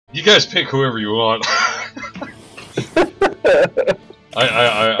You guys pick whoever you want.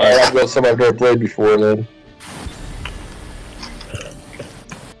 I've got some I've never played before then.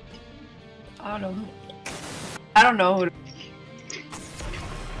 I don't know. I don't know who to...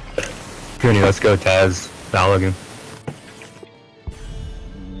 Cooney, let's go Taz. Balogan.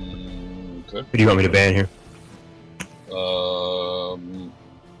 Okay. Who do you want me to ban here?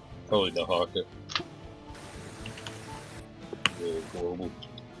 Probably the Hawker. Horrible.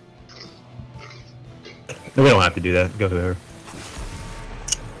 No, we don't have to do that. Go whoever.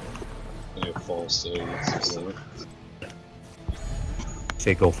 I get false dead.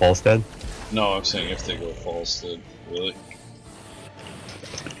 Say go Falstead? No, I'm saying if they go false dead. Really?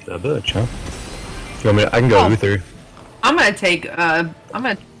 The butch, huh? You want me to, I can go Uther. I'm gonna take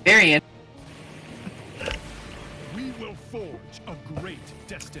Varian. We will forge a great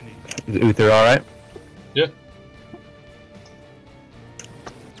destiny. Is Uther alright? Yeah.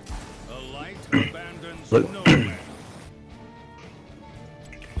 The light abandons Look. no man.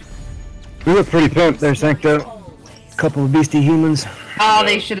 We look pretty pimped there, Sancto. Couple of beastie humans. Oh,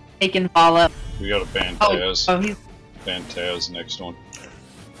 they should have taken Vala. We got a ban Oh, Taz. oh, he's... Ban Taz next one.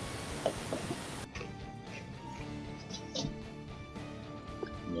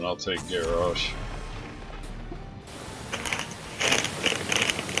 And then I'll take Gar'Fry.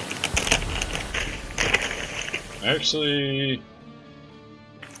 Actually,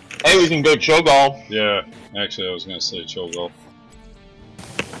 Hey, we can go Cho'Gall. yeah. Actually, I was gonna say Cho'Gall.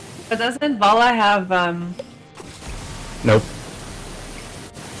 But doesn't Vala have, Nope.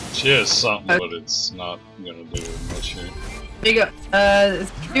 She has something, but it's not gonna do much here. there you go,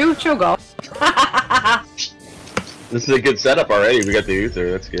 it's two Cho'Gall. This is a good setup already. We got the Uther.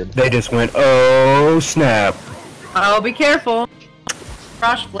 That's good. They just went, oh snap. Oh, be careful.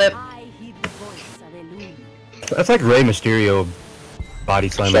 Crush flip. That's like Rey Mysterio body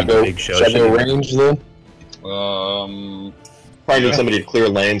slamming the Big Show. Should I go range then? Um, Probably need somebody to clear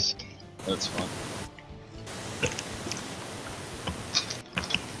lanes. that's fine.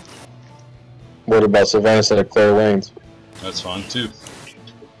 What about Sylvanas and clear lanes? That's fine too.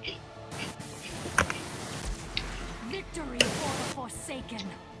 Victory for the Forsaken.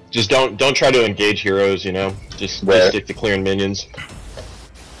 Just don't try to engage heroes. You know, just stick to clearing minions.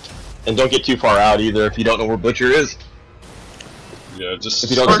 And don't get too far out either if you don't know where Butcher is. Yeah, just. If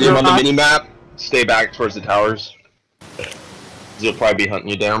you don't see him on the mini map, stay back towards the towers. He'll probably be hunting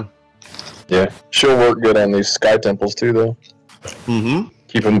you down. Yeah, she'll work good on these sky temples too, though. Mm-hmm.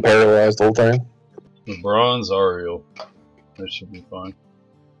 Keep them paralyzed the whole time. The bronze Ariel. That should be fine.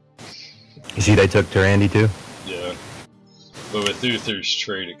 You see they took Tyrande too? Yeah. But with Uther's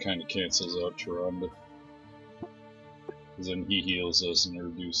trait, it kind of cancels out Tyrande. Because then he heals us and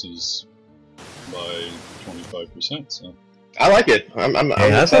reduces by 25%, so. I like it. I'm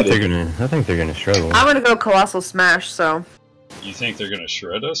I think they're gonna struggle. I'm gonna go Colossal Smash, so. You think they're gonna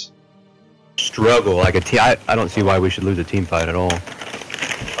shred us? Struggle like a team. I don't see why we should lose a team fight at all.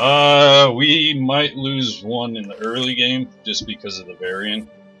 We might lose one in the early game just because of the variant.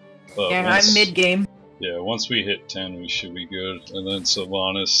 But Yeah, once, I'm mid game. Yeah, once we hit 10, we should be good. And then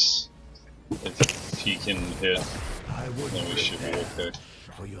Sylvanas, if he can hit, then we should be okay.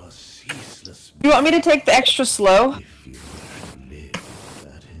 You want me to take the extra slow?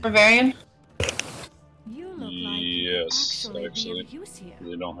 For Varian? Yes, actually.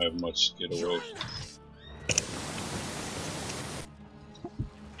 They don't have much to get away.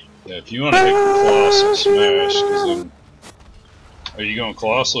 Yeah, if you want to hit Colossal Smash, because then... Are you going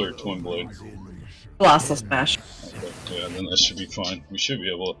Colossal or Twin Blade? Colossal Smash. Okay, yeah, then that should be fine. We should be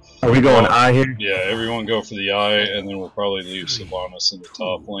able to... Are we going eye here? Yeah, everyone go for the eye, and then we'll probably leave Sylvanas in the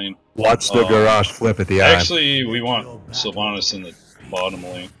top lane. Watch the garage flip at the eye. Actually, we want Sylvanas in the bottom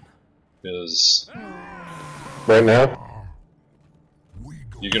lane, because... Right now?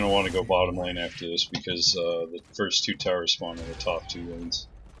 You're going to want to go bottom lane after this, because the first two towers spawn in the top two lanes.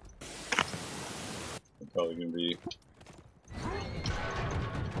 They're probably going to be...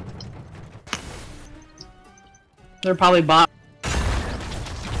 They're probably bot.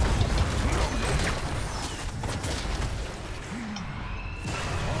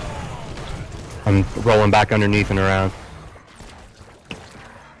 I'm rolling back underneath and around.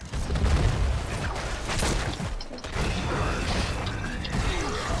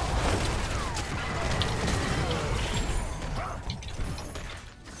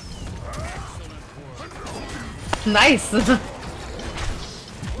 Nice!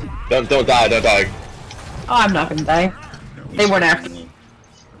 Oh, Don't die. I'm not gonna die. They weren't after me.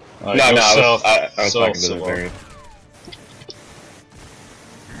 No, I was talking to the South. variant.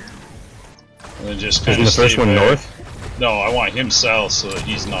 And then just Isn't kind the of first one north? No, I want him south so that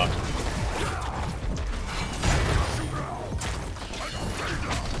he's not.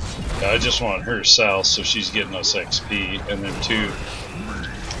 I just want her south so she's getting us XP, and then 2.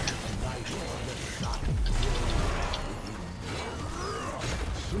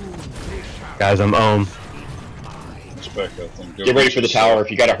 Guys, I'm Let's back up then. Get ready for the tower.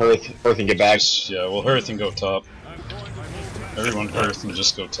 If you got a Hearth and get back. Yeah, well, Hearth and go top. Everyone Hearth and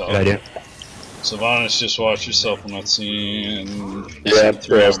just go top. Good idea. Sylvanas, just watch yourself. I'm not seeing. Yeah, I'm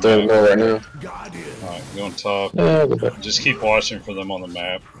doing more right now. Alright, going top. Just keep watching for them on the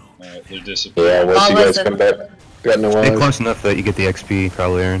map. They're disappearing. Yeah, once you guys come back. Got no Stay close enough that you get the XP,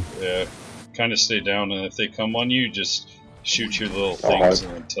 probably, Aaron. Yeah, kind of stay down, and if they come on you, just shoot your little things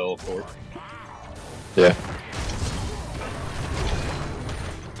and then teleport. Yeah.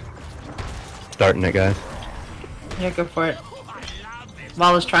 Starting it, guys. Yeah, go for it.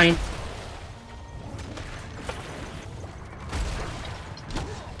 Vala's trying.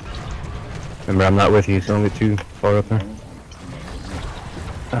 Remember, I'm not with you, so don't get too far up there.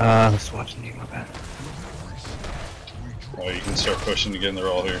 Let's watch the game, my bad. Oh, you can start pushing again, they're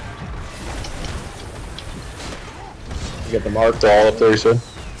all here. You got the marked all up there, you said?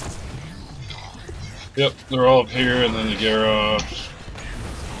 Yep, they're all up here, and then the Gar'Fry.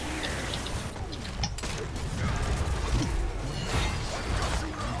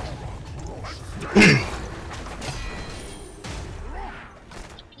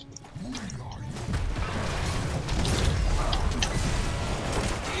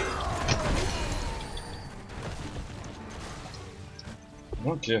 I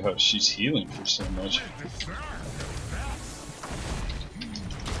don't get how she's healing for so much.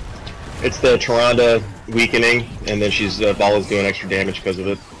 It's the Tyrande weakening, and then she's Vala's doing extra damage because of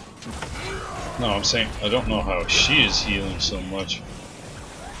it. No, I'm saying I don't know how she is healing so much.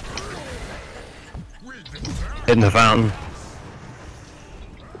 Hitting the fountain.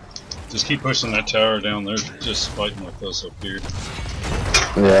 Just keep pushing that tower down. They're just fighting with us up here.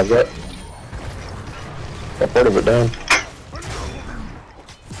 Yeah, I've got part of it down.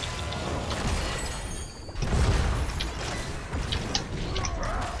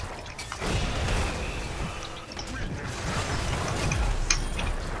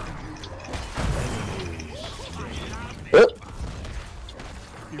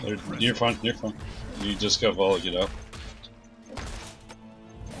 You're fine, you're fine. You just got Vala, get out.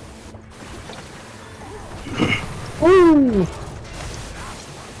 Woo!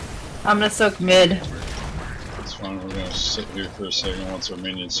 I'm gonna soak mid. That's fine, we're gonna sit here for a second once our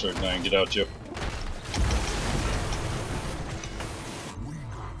minions start dying. Get out, Joe.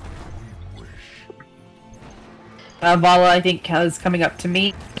 Vala, I think, is coming up to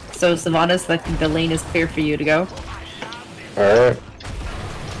me. So, Sylvanas, I think the lane is clear for you to go. Alright.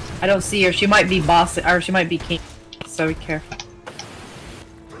 I don't see her. She might be boss, or she might be king. So be careful.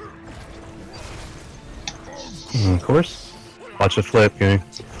 Of course. Watch the flip, gang.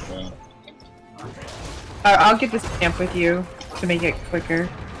 I'll get this camp with you to make it quicker.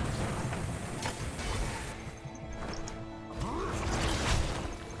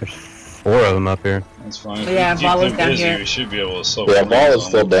 There's 4 of them up here. That's fine. Yeah, Vala's down busy, here. we should be able to self Yeah, Vala's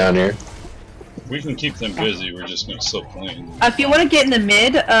still down here. We can keep them busy, we're just gonna self lane. If you want to get in the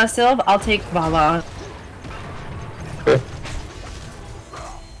mid, Sylv, I'll take Vala. Okay.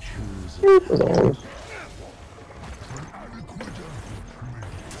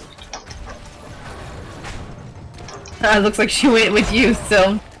 Looks like she went with you,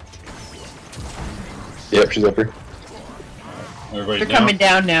 Sylv. Yep, she's up here. Everybody They're down? coming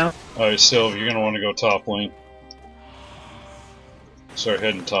down now. Alright, Sylv, you're gonna want to go top lane. Start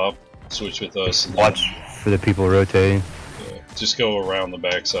heading top. Switch with us. And Watch for the people rotating. yeah, just go around the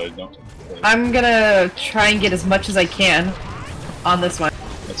backside. Don't. I'm gonna try and get as much as I can on this one.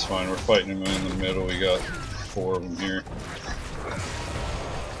 That's fine. We're fighting them in the middle. We got 4 of them here.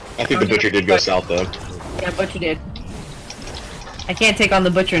 I think the Butcher did go south though. Yeah, Butcher did. I can't take on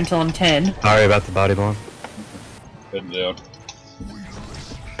the Butcher until I'm 10. Sorry about the body bomb. Heading down.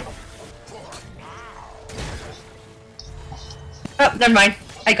 Oh, never mind.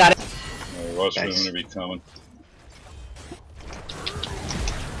 I got it. Alright, watch for them to be coming.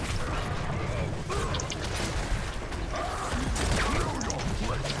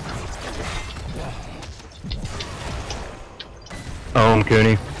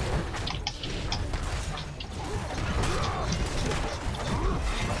 Cooney.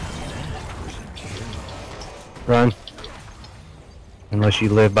 Run. Unless you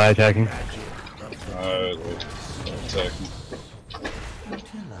live by attacking. Attacking.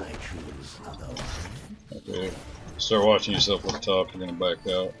 Okay. Start watching yourself up top. You're gonna back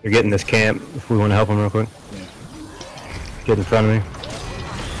out. You're getting this camp if we want to help them real quick. Yeah. Get in front of me.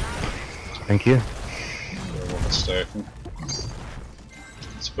 Thank you. Stacking.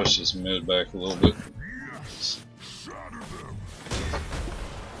 Let's push this mid back a little bit.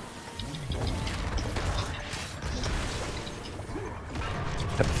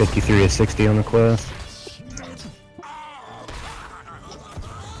 Got 53 of 60 on the quest.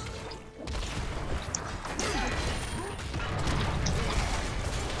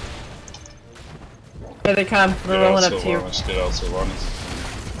 Here they come. They're rolling up to you. Get out, Sylvanas.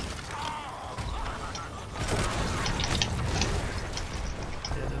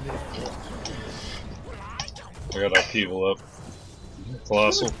 I got our people up.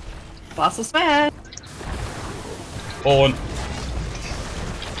 Colossal. Colossal smash. Pulling.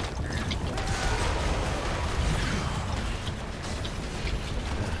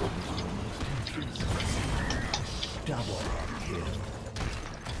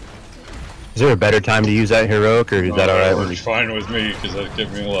 Is there a better time to use that heroic, or is that alright? It's fine with me, because that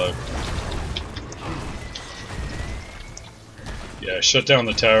kept me alive. Yeah, shut down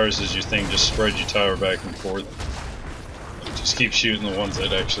the towers as your thing, just spread your tower back and forth. Just keep shooting the ones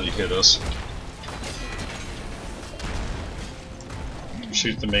that actually hit us.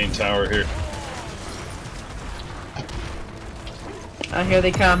 Shoot the main tower here. Oh, here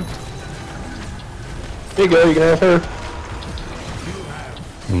they come. Here you go, you can have her.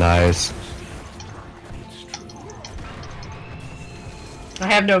 Nice. I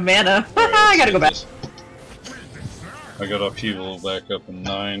have no mana. I gotta go back. I got upheaval back up in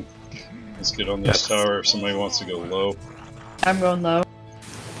 9. Let's get on this tower if somebody wants to go low. I'm going low.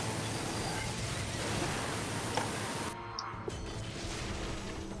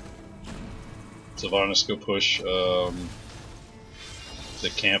 Sylvanas, go push the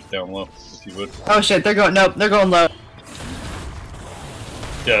camp down low, if you would. Oh shit, they're going, nope, they're going low.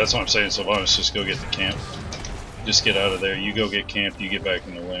 Yeah, that's what I'm saying, Sylvanas, just go get the camp. Just get out of there, you go get camp, you get back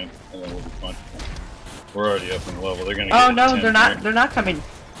in the lane, and then we'll be fine. We're already up in the level, they're gonna get Oh no, they're not, here. they're not coming.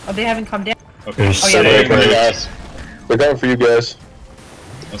 Oh, they haven't come down. Okay, Oh yeah, They're they're coming, guys. They're coming for you guys.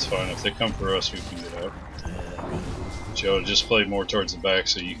 that's fine, if they come for us, we can get out. Joe, just play more towards the back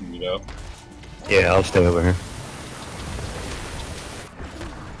so you can get out. Yeah, I'll stay over here.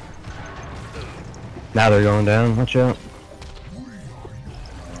 Now they're going down, watch out.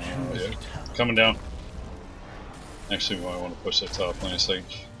 Yeah. Coming down. Actually, we might want to push that top lane a second.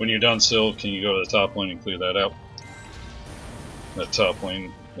 When you're done, Syl, can you go to the top lane and clear that out? That top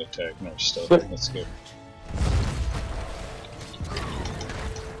lane attack and our stuff. Let's go.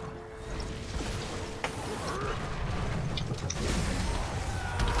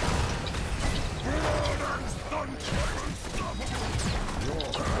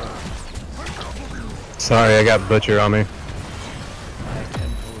 Sorry, I got Butcher on me.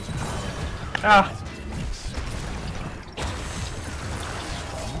 Oh.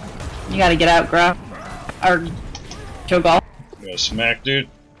 You gotta get out, Graf. Or Cho'Gall. You got a smack, dude.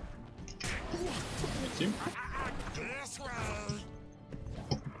 Thank you.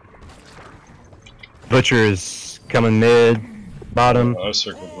 Butcher is coming mid, bottom. I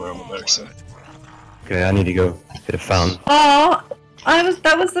circled around the backside. Okay, I need to go hit a fountain. Oh,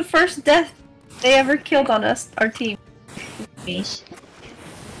 that was the first death they ever killed on us, our team. Me.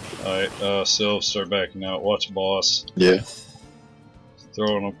 Alright, Syl, start backing out. Watch boss. Yeah.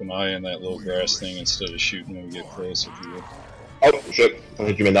 Throw an open eye in that little grass thing instead of shooting when we get close, if you would. Oh, shit. I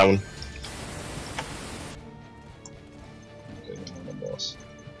think you meant that one. Okay, then the boss.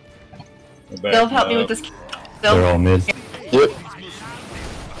 Bill, help me with this. They're Bill. all mid. Yep.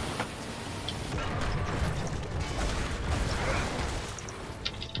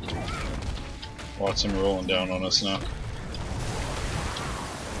 Watch him rolling down on us now.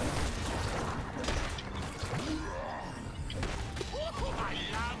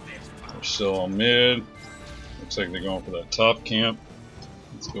 They're still on mid. Looks like they're going for that top camp.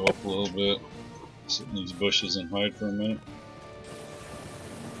 Let's go up a little bit. Sit in these bushes and hide for a minute.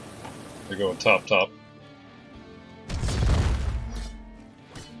 They're going top.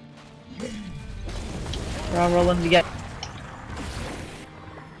 We're all rolling together.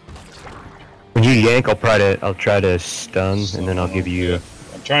 When you yank, I'll try to stun, and then I'll give you.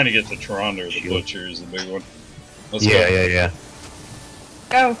 I'm trying to get the Tyrande, the Shield. Butcher is the big one. Let's Yeah, go. yeah.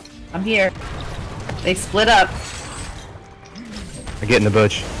 Go. I'm here. They split up. I get in the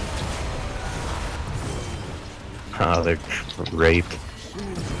bush. Oh, they're raped.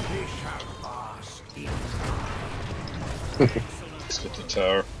 Let's get the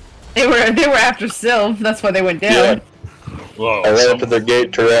tower. They were after Syl. That's why they went down. Yeah. Whoa, I ran up to their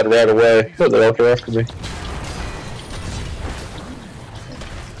gate to right away. Oh, they're after me.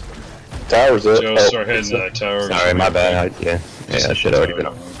 Tower's up. Joe, start heading to that tower. Sorry, my bad. Yeah, I should have already been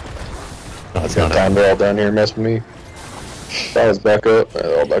up. No, it's not time. They're all down here messing with me. Tower's back up.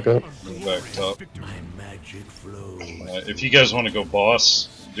 All back up. Back top. If you guys want to go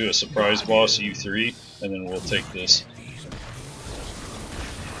boss, do a surprise boss U3, and then we'll take this.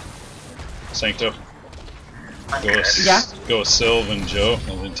 Sancto. Go with Sylv and Joe,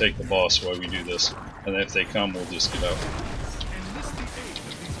 and then take the boss while we do this. And if they come, we'll just get out.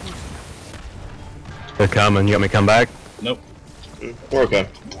 They're coming. You want me to come back? Nope. We're okay.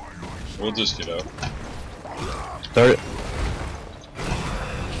 We'll just get out. Start it.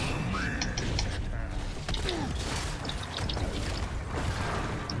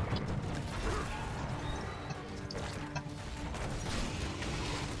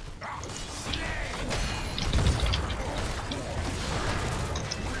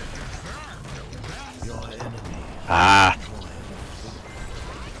 Ah.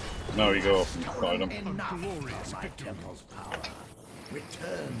 Now we go and fight them.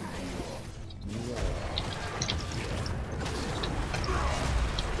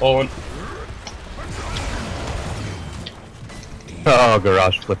 Owen. Oh,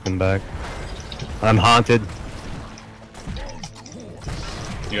 Garage flipping back. I'm haunted.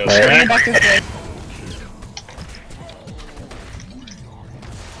 You got smack? Back this way.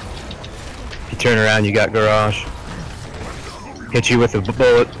 You turn around, you got Garage. Hit you with a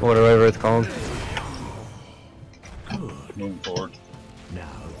bullet, whatever it's called. Moving forward.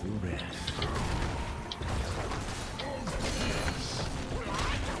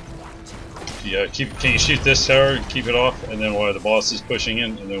 Yeah, can you shoot this tower and keep it off, and then while the boss is pushing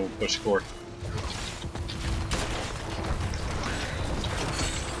in, and then we'll push core.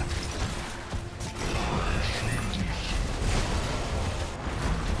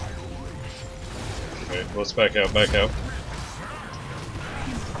 Okay, let's back out,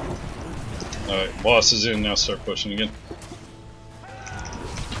 Alright, boss is in now, start pushing again.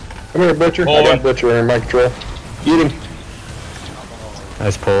 Come here, Butcher. I got Butcher in my control. Eat him.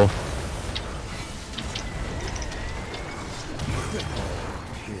 Nice pull.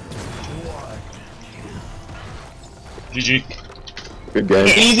 GG. Good game.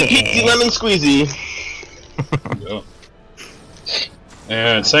 Easy peasy lemon squeezy. Go.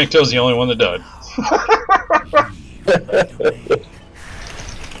 And Sancto's the only one that died.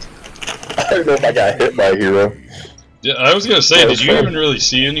 I don't know if I got hit by a hero. Yeah, I was gonna say, did you even really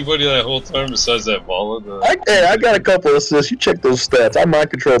see anybody that whole time besides that Vala? I got a couple of assists. You check those stats. I mind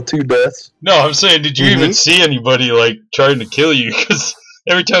controlled 2 deaths. No, I'm saying, did you even see anybody like trying to kill you? Because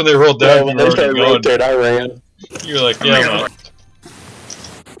every time they rolled down, When you they were started already gone. rotate, I ran. You were like, yeah, I'm out.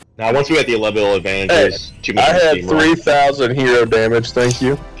 Now, once we got the level advantages, too much I had steam 3,000 hero damage. Thank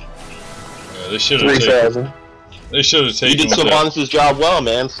you. Yeah, they should have 3,000. They should have taken. You did Sylvanas' job well,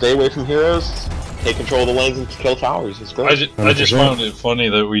 man. Stay away from heroes, take control of the lanes, and kill towers. It's great. I just found it funny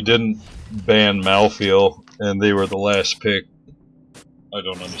that we didn't ban Malfiel, and they were the last pick. I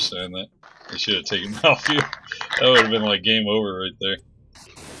don't understand that. They should have taken Malfiel. That would have been like game over right there.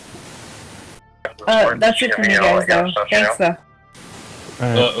 That's it for me, guys, though. Thanks, though.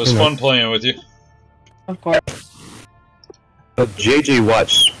 It was fun playing with you. Of course. But JJ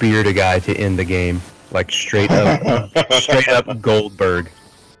watched speared a guy to end the game, like straight up Goldberg.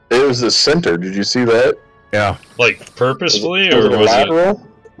 It was the center. Did you see that? Yeah. Like purposefully, Was or it a was it? lateral?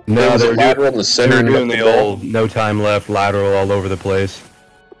 No, There was a they're lateral in the They're center. doing the old no time left lateral all over the place.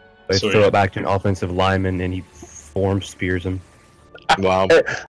 They Sweet. throw it back to an offensive lineman and he form spears him. Wow.